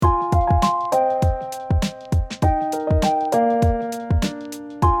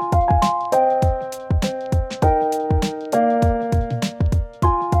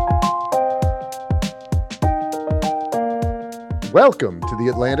Welcome to the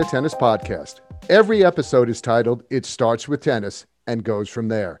Atlanta Tennis Podcast. Every episode is titled It Starts with Tennis and Goes From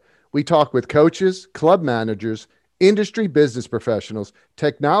There. We talk with coaches, club managers, industry business professionals,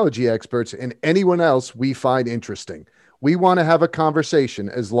 technology experts, and anyone else we find interesting. We want to have a conversation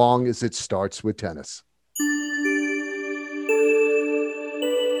as long as it starts with tennis.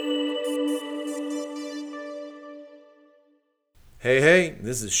 Hey,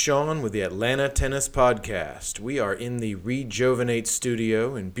 this is Sean with the Atlanta Tennis Podcast. We are in the Rejuvenate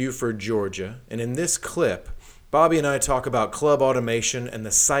studio in Buford, Georgia, and in this clip, Bobby and I talk about club automation and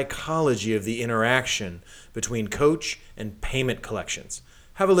the psychology of the interaction between coach and payment collections.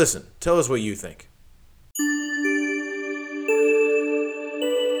 Have a listen. Tell us what you think.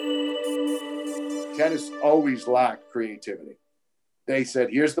 Tennis always lacked creativity. They said,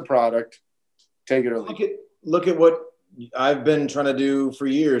 here's the product, take it or leave it. Look at what I've been trying to do for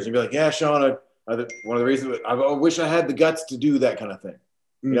years and be like, yeah, Sean, one of the reasons I wish I had the guts to do that kind of thing.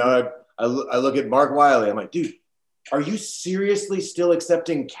 Mm-hmm. You know, I look at Mark Wiley. I'm like, dude, are you seriously still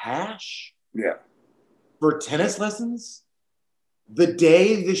accepting cash? Yeah. For tennis lessons? The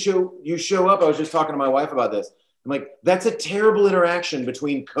day you show up, I was just talking to my wife about this. I'm like, that's a terrible interaction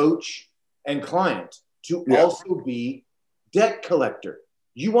between coach and client to also be debt collector.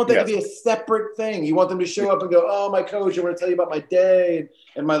 You want that to be a separate thing. You want them to show up and go, oh, my coach, I want to tell you about my day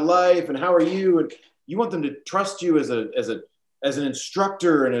and my life and how are you? And you want them to trust you as an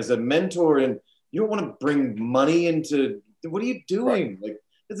instructor and as a mentor. And you don't want to bring money into, what are you doing? Right. Like,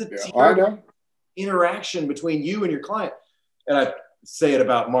 it's a terrible interaction between you and your client. And I say it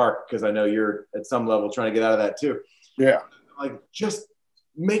about Mark because I know you're at some level trying to get out of that too. Yeah. Like, just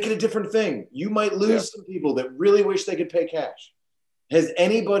make it a different thing. You might lose some people that really wish they could pay cash.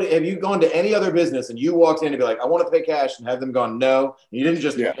 Have you gone to any other business and you walked in and be like, I want to pay cash, and have them gone, no, you didn't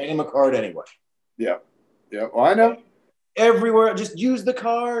just pay them a card anyway? Yeah. Yeah. Well, I know. Everywhere, just use the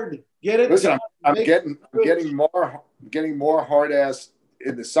card. Get it. Listen, I'm getting more hard ass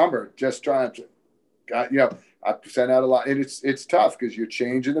in the summer, just trying to, I sent out a lot, and it's tough because you're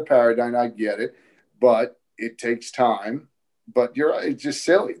changing the paradigm. I get it, but it takes time. But you're right, it's just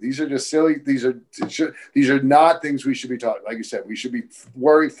silly. These are just silly. These are not things we should be talking. Like you said, we should be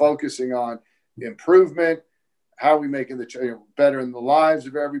focusing on improvement. How are we making better in the lives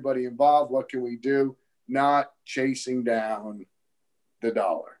of everybody involved? What can we do? Not chasing down the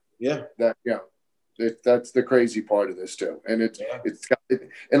dollar. Yeah. That's the crazy part of this too. And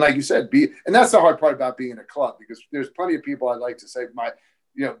and like you said, and that's the hard part about being a club, because there's plenty of people I'd like to say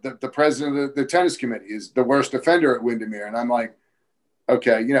the president of the tennis committee is the worst offender at Windermere. And I'm like,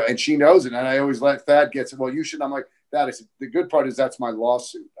 okay, and she knows it. And I always let Thad get, well, you should. I'm like, Thad, I said, the good part is that's my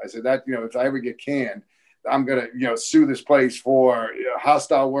lawsuit. I said that, if I ever get canned, I'm going to, sue this place for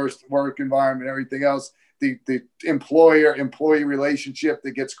hostile work environment, everything else, the employer-employee relationship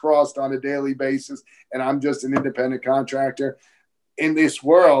that gets crossed on a daily basis. And I'm just an independent contractor. In this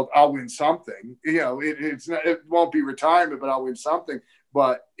world, I'll win something. It won't be retirement, but I'll win something.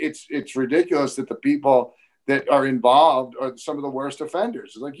 But it's ridiculous that the people that are involved are some of the worst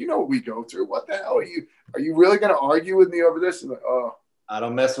offenders. It's like, what we go through. What the hell are you really going to argue with me over this? And like, oh, I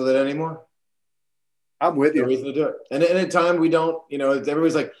don't mess with it anymore. I'm with you. No reason to do it. And at a time we don't,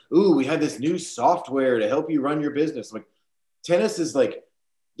 everybody's like, ooh, we had this new software to help you run your business. Like, tennis is like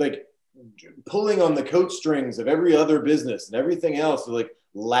pulling on the coat strings of every other business, and everything else is like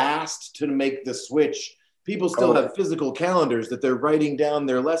last to make the switch. People still have physical calendars that they're writing down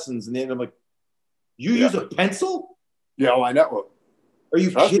their lessons. And then I'm like, you use a pencil? Yeah, I know. Are you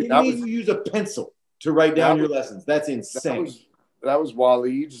kidding me? You use a pencil to write down your lessons. That's insane. That was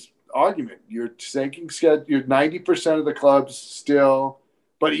Waleed's argument. You're taking you're 90% of the clubs still,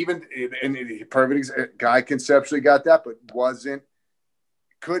 but even in perfect guy conceptually got that, but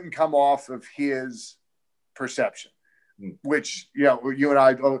couldn't come off of his perception, which, you and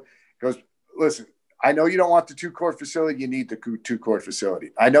I goes, listen, I know you don't want the 2-court facility. You need the 2-court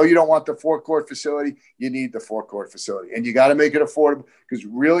facility. I know you don't want the 4-court facility. You need the 4-court facility. And you got to make it affordable, because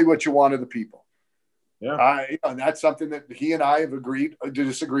really what you want are the people. Yeah. And that's something that he and I have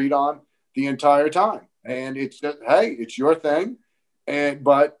disagreed on the entire time. And it's just, hey, it's your thing.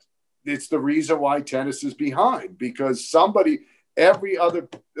 But it's the reason why tennis is behind, because every other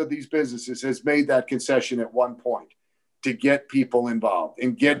of these businesses has made that concession at one point to get people involved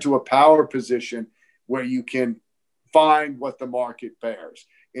and get to a power position where you can find what the market bears.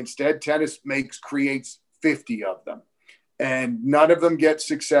 Instead, tennis creates 50 of them, and none of them get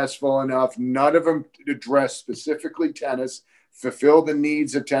successful enough. None of them address specifically tennis, fulfill the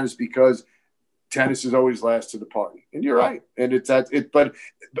needs of tennis, because tennis is always last to the party. And you're right. And but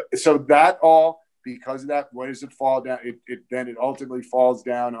so that all because of that, where does it fall down? Then it ultimately falls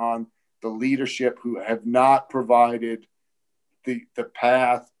down on the leadership who have not provided the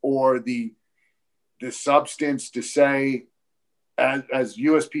path or the substance to say, as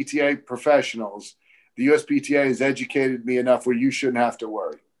USPTA professionals, the USPTA has educated me enough where you shouldn't have to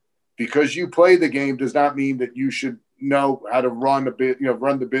worry. Because you play the game does not mean that you should know how to run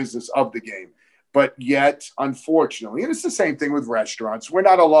the business of the game. But yet, unfortunately, and it's the same thing with restaurants. We're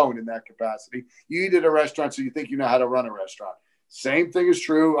not alone in that capacity. You eat at a restaurant, so you think you know how to run a restaurant. Same thing is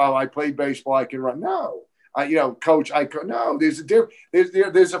true. Oh, I played baseball, I can run. No, coach, no. There's a difference.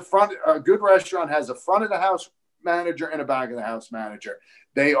 There's a front. A good restaurant has a front of the house manager and a back of the house manager.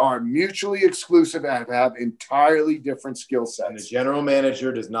 They are mutually exclusive and have entirely different skill sets. And the general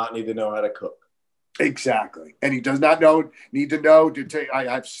manager does not need to know how to cook. Exactly. And he does not need to know to take,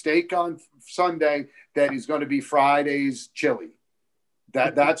 I have steak on Sunday that is going to be Friday's chili.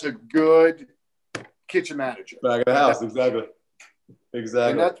 That's a good kitchen manager. Back of the house. Exactly. And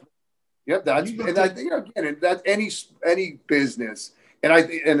I think again, that's any business.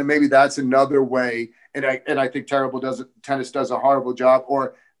 And maybe that's another way. And I think tennis does a horrible job,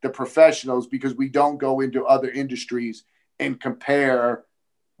 or the professionals, because we don't go into other industries and compare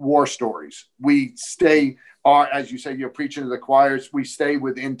war stories. We stay, as you say, you're preaching to the choirs. We stay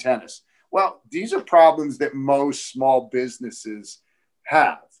within tennis. Well, these are problems that most small businesses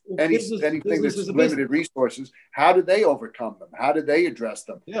have. Anything that's limited resources, how do they overcome them? How do they address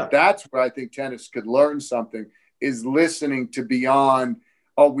them? Yeah. That's where I think tennis could learn something, is listening to beyond,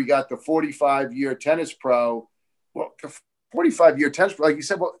 we got the 45-year tennis pro. Well, the 45-year tennis pro, like you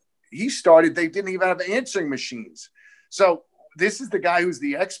said, he started, they didn't even have answering machines. So this is the guy who's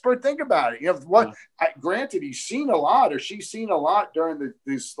the expert. Think about it. Granted, he's seen a lot, or she's seen a lot during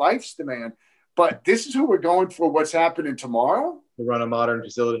this lifespan, but this is who we're going for. What's happening tomorrow? To run a modern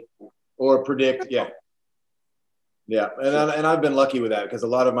facility or predict. Yeah. And I've been lucky with that, because a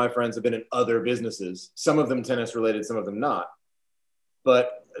lot of my friends have been in other businesses, some of them tennis related, some of them not.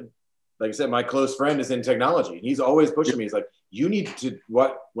 But like I said, my close friend is in technology. He's always pushing me. He's like, you need to,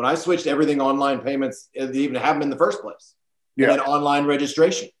 when I switched everything online payments, it didn't even have them in the first place. Yeah. And then online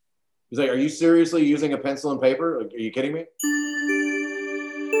registration. He's like, are you seriously using a pencil and paper? Like, are you kidding me?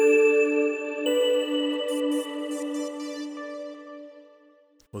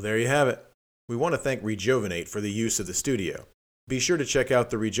 Well, there you have it. We want to thank Rejuvenate for the use of the studio. Be sure to check out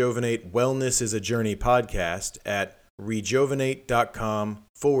the Rejuvenate Wellness is a Journey podcast at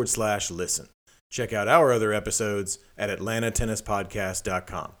rejuvenate.com/listen. Check out our other episodes at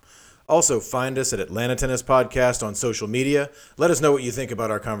atlantatennispodcast.com. Also, find us at Atlanta Tennis Podcast on social media. Let us know what you think about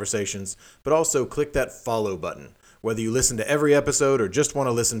our conversations, but also click that follow button. Whether you listen to every episode or just want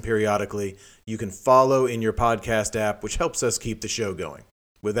to listen periodically, you can follow in your podcast app, which helps us keep the show going.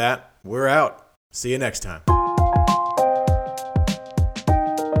 With that, we're out. See you next time.